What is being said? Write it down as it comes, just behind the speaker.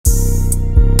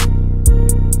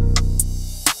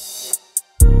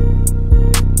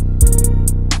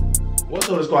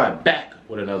Flip Squad back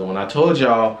with another one. I told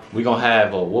y'all we gonna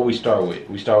have what we start with.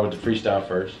 We start with the freestyle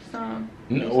first. Song.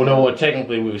 No,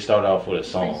 technically we would start off with a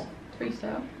song.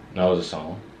 Freestyle. No, it was a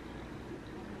song.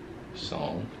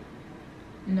 Song.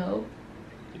 No.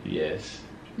 Yes.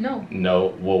 No. No.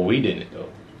 Well, we didn't though.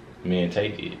 Me and Tay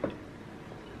did.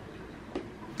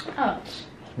 Oh.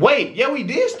 Wait, yeah, we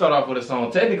did start off with a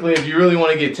song. Technically, if you really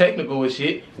want to get technical with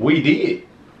shit, we did.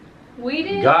 We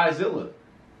did? Godzilla.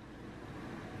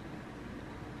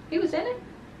 He was in it?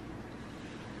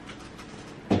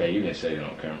 Yeah, you didn't say it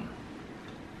on camera.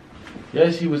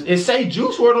 Yes, he was. It say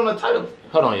Juice WRLD on the title.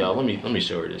 Hold on, y'all. Let me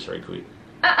show her this right quick.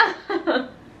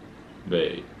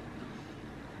 Babe.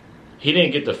 He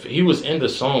didn't get the. He was in the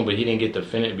song, but he didn't get to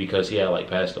finish because he had like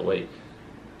passed away.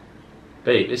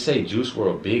 Babe, it say Juice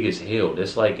WRLD big as hell.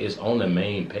 That's like it's on the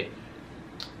main page.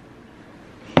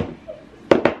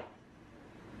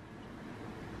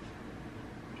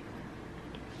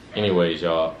 Anyways,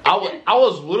 y'all, I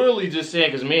was literally just saying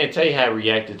because me and Tay had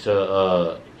reacted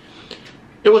to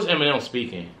it was Eminem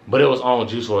speaking, but it was on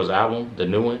Juice WRLD's album, the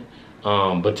new one.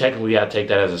 But technically, I take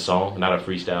that as a song, not a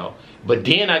freestyle. But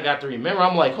then I got to remember,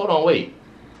 I'm like, hold on, wait.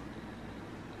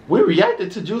 We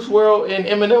reacted to Juice WRLD and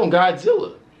Eminem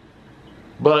Godzilla.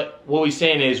 But what we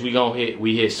saying is we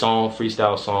hit song,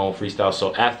 freestyle, song, freestyle.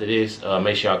 So after this,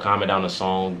 make sure y'all comment down the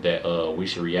song that we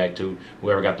should react to.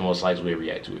 Whoever got the most likes, we'll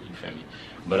react to it. You feel me?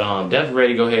 But definitely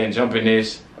ready to go ahead and jump in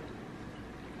this.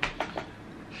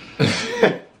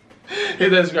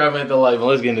 Hit that subscribe and the like, and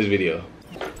let's get in this video.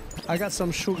 I got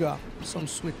some sugar, some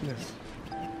sweetness.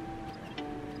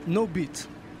 No beat,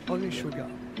 only sugar.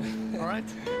 All right?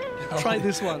 Try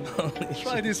this one.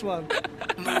 Try this one.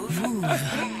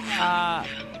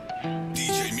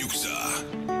 DJ Muxa.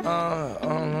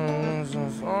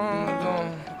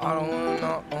 I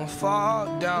don't wanna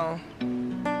fall down.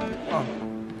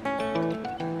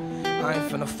 I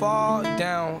ain't finna fall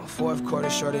down. Fourth quarter,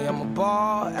 shorty, I'ma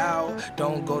ball out.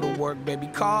 Don't go to work, baby,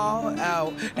 call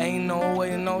out. Ain't no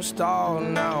way, no stall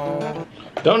now.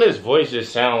 Don't his voice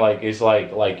just sound like it's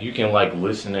like you can like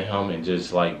listen to him and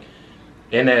just like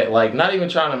in that like not even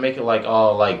trying to make it like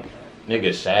all like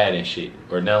nigga sad and shit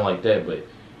or nothing like that, but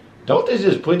don't this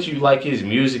just put you like his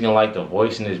music and like the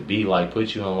voice in his beat like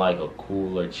put you in like a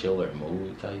cooler, chiller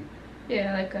mood type?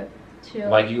 Yeah, like a chill.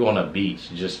 Like you on a beach,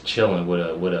 just chilling with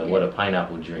a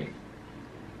pineapple drink.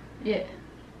 Yeah.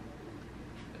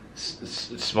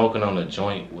 Smoking on a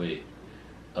joint with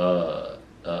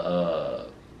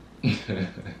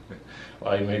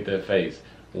why you make that face?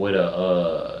 With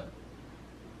a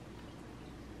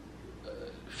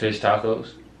fish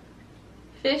tacos.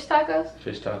 Fish tacos?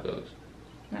 Fish tacos.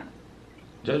 No.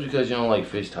 Just because you don't like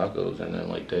fish tacos and then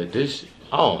like that, this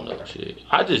I don't know shit.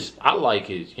 I like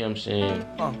his, you know what I'm saying?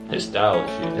 His style of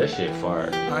shit. That shit fire.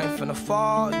 I ain't finna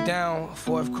fall down.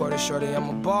 Fourth quarter, shorty,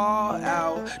 I'ma ball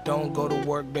out. Don't go to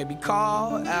work, baby,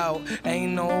 call out.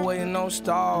 Ain't no way, no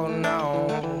stall now.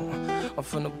 I'm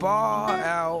finna ball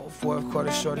out. Fourth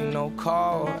quarter, shorty, no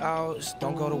call outs.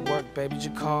 Don't go to work, baby,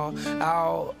 just call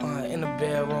out. In the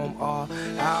bedroom, all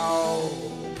out.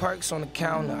 Perks on the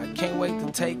counter, I can't wait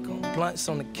to take them. Blunts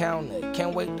on the counter,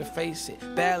 can't wait to face it.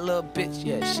 Bad little bitch,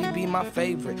 yeah, she be my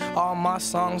favorite. All my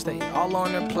songs, they all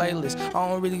on her playlist. I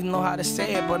don't really know how to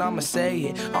say it, but I'ma say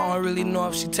it. I don't really know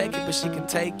if she take it, but she can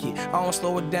take it. I don't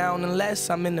slow it down unless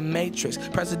I'm in the Matrix.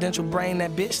 Presidential brain,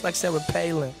 that bitch like Sarah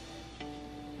Palin.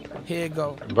 Here it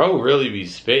go. Bro really be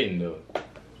spitting though.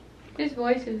 His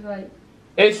voice is like...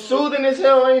 It's soothing as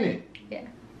hell, ain't it? Yeah.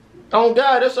 Oh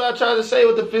God, that's what I tried to say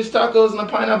with the fish tacos and the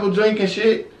pineapple drink and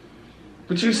shit.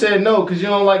 But you said no, because you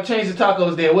don't like change the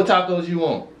tacos then. What tacos you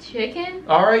want? Chicken?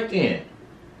 Alright then.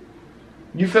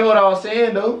 You feel what I was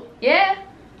saying though? Yeah.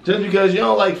 Just because you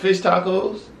don't like fish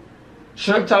tacos,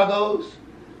 shrimp tacos.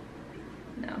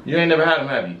 No. You ain't never had them,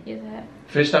 have you? Yes, I have.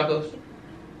 Fish tacos?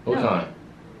 What No. kind?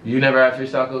 You never had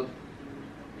fish tacos?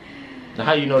 Now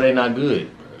how you know they not good?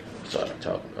 That's what I'm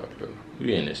talking about, bro.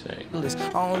 You in this thing. I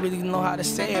don't really know how to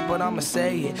say it, but I'ma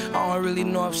say it. I don't really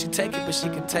know if she take it, but she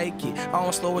can take it. I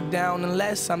don't slow it down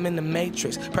unless I'm in the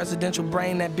Matrix. Presidential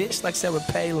brain, that bitch like Sarah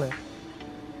Palin.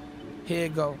 Here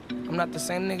it go. I'm not the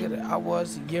same nigga that I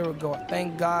was a year ago. I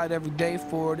thank God every day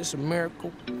for it. It's a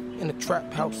miracle. In the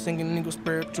trap house singing nigga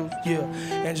spirituals, yeah.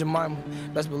 And Jemima,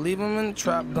 best believe him in the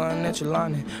trap, gun at your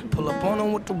lining. Pull up on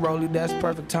him with the rollie, that's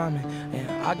perfect timing. And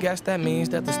I guess that means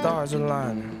that the stars are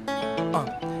lining.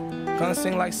 Gonna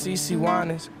sing like CC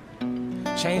Winans.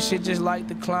 Change shit just like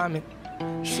the climate.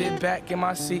 Sit back in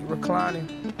my seat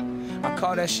reclining. I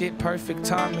call that shit perfect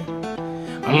timing.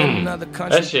 I'm in another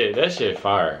country. That shit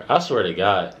fire. I swear to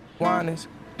God. Winans.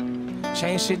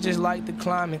 Change shit just like the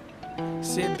climate.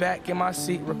 Sit back in my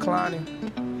seat reclining.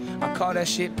 I call that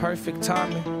shit perfect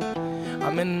timing.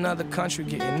 I'm in another country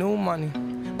getting new money.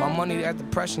 My money at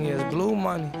depression, yeah, it's blue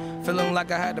money. Feeling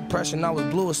like I had depression, I was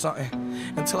blue or something.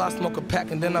 Until I smoke a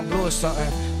pack and then I'm blue or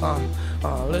something.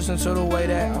 Listen to the way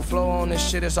that I flow on this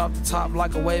shit, it's off the top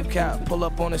like a wave cap. Pull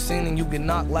up on the scene and you get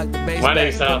knocked like the bass. My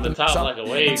nigga sound off the top like a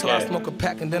wave Until cap. I smoke a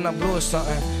pack and then I'm blue or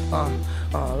something.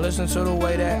 Listen to the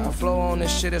way that I flow on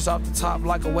this shit, it's off the top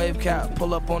like a wave cap.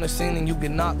 Pull up on the scene and you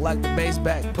get knocked like the bass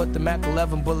back. Put the Mac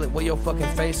 11 bullet where your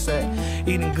fucking face at.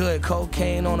 Eating good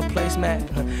cocaine on a placemat,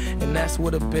 and that's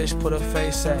where the bitch put her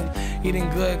face at. Eating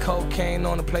good cocaine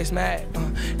on a placemat,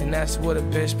 and that's where the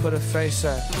bitch put her face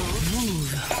at.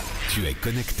 Tu es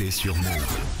connecté sur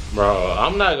Move. Bro,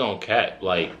 I'm not gonna cap.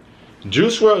 Like,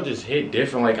 Juice WRLD just hit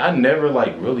different. Like, I never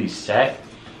like really sat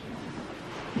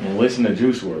and listened to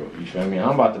Juice WRLD. You feel me?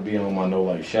 I'm about to be on my No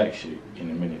Like Shaq shit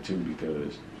in a minute too,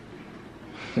 because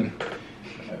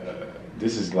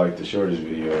this is like the shortest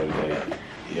video of the day.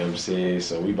 You know what I'm saying?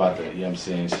 So we about to, you know what I'm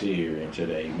saying, shit here into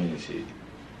the 8-minute shit.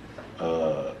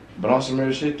 But on some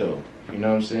real shit though. You know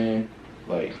what I'm saying?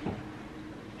 Like,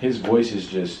 his voice is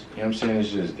just, you know what I'm saying, it's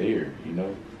just there, you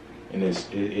know? And it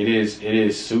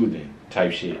is soothing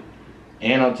type shit.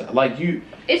 And on like you,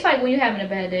 it's like when you're having a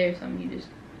bad day or something, you just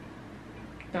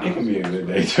don't. It can be a good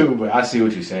day too, but I see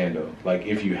what you're saying though. Like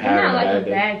if you have not like a a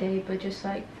bad day, but just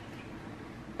like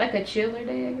a chiller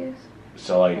day, I guess.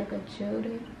 So like a chill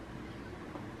day.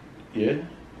 Yeah.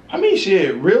 I mean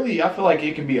shit, really I feel like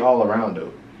it can be all around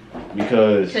though.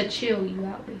 Because to chill you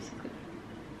out basically.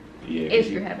 Yeah, if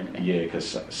you're having a bad day. Yeah,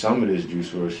 because some of this Juice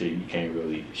WRLD shit you can't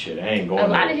really shit. I ain't going a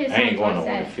lot of his I ain't going to songs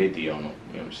 150 on them.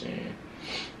 You know what I'm saying?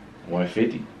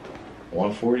 150,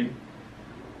 140,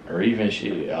 or even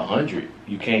shit 100.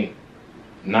 You can't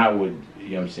not with, you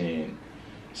know what I'm saying,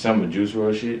 some of Juice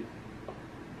WRLD shit.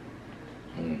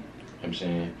 You know what I'm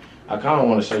saying? I kind of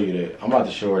want to show you that. I'm about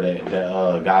to show her that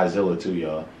Godzilla too,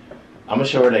 y'all. I'm gonna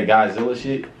show her that Godzilla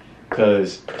shit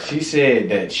because she said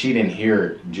that she didn't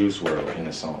hear Juice WRLD in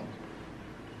the song.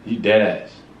 You dead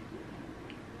ass.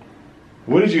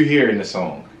 What did you hear in the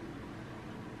song?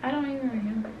 I don't even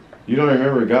remember. You don't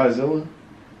remember Godzilla?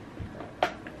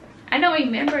 I don't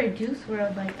remember Juice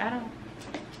WRLD, like I don't.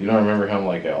 You don't remember him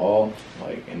like at all,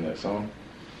 like in the song?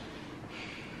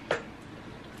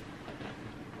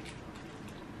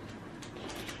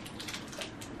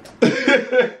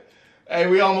 Hey,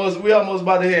 we almost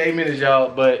about to hit 8 minutes,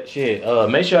 y'all. But shit,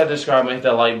 make sure y'all subscribe and hit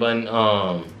that like button.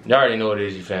 Y'all already know what it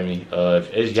is, you feel me?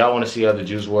 If y'all want to see other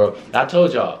Juice WRLD, I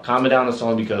told y'all, comment down the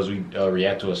song because we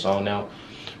react to a song now.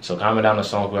 So comment down the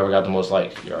song, whoever got the most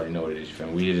likes. You already know what it is, you feel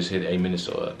me? We just hit 8 minutes,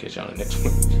 so catch y'all on the next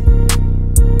one.